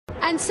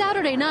And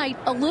Saturday night,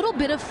 a little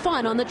bit of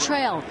fun on the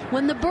trail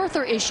when the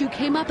birther issue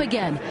came up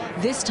again,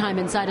 this time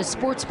inside a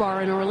sports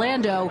bar in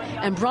Orlando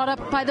and brought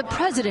up by the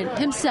president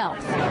himself.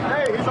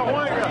 Hey, he's a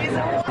white guy. Do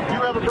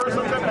you have a birth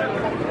certificate?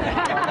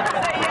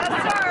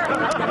 Yes,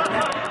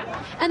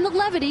 sir. And the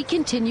levity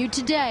continued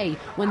today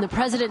when the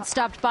president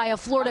stopped by a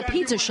Florida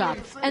pizza shop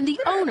and the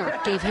owner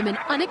gave him an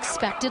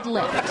unexpected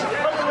lift. Look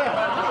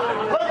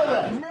at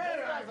that.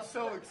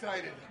 So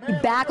excited.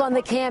 Back on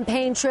the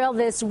campaign trail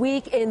this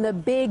week in the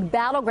big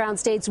battleground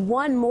states.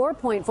 One more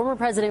point. Former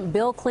President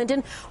Bill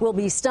Clinton will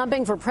be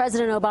stumping for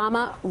President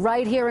Obama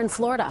right here in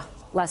Florida.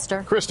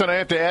 Lester. Kristen, I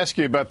have to ask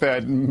you about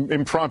that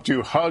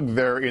impromptu hug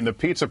there in the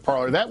pizza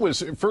parlor. That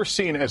was first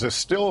seen as a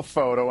still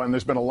photo, and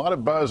there's been a lot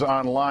of buzz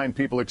online,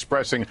 people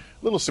expressing a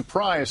little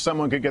surprise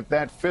someone could get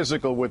that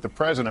physical with the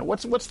president.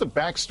 What's the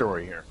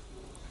backstory here?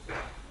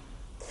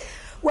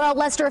 Well,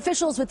 Lester,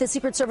 officials with the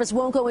Secret Service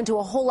won't go into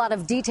a whole lot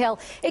of detail,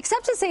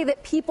 except to say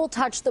that people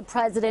touch the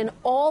president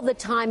all the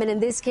time, and in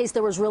this case,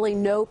 there was really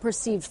no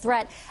perceived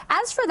threat.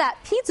 As for that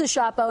pizza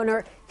shop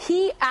owner,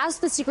 he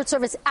asked the Secret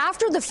Service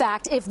after the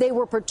fact if they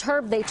were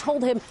perturbed. They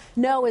told him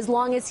no, as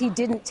long as he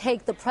didn't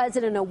take the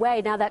president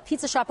away. Now, that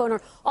pizza shop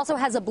owner also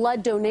has a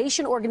blood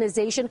donation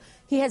organization.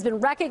 He has been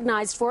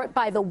recognized for it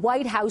by the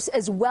White House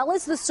as well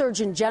as the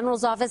Surgeon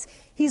General's office.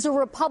 He's a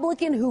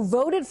Republican who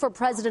voted for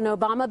President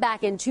Obama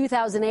back in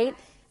 2008.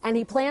 And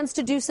he plans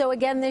to do so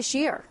again this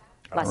year.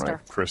 Lester. All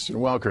right, Kristen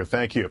Welker,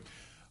 thank you.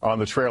 On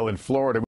the trail in Florida.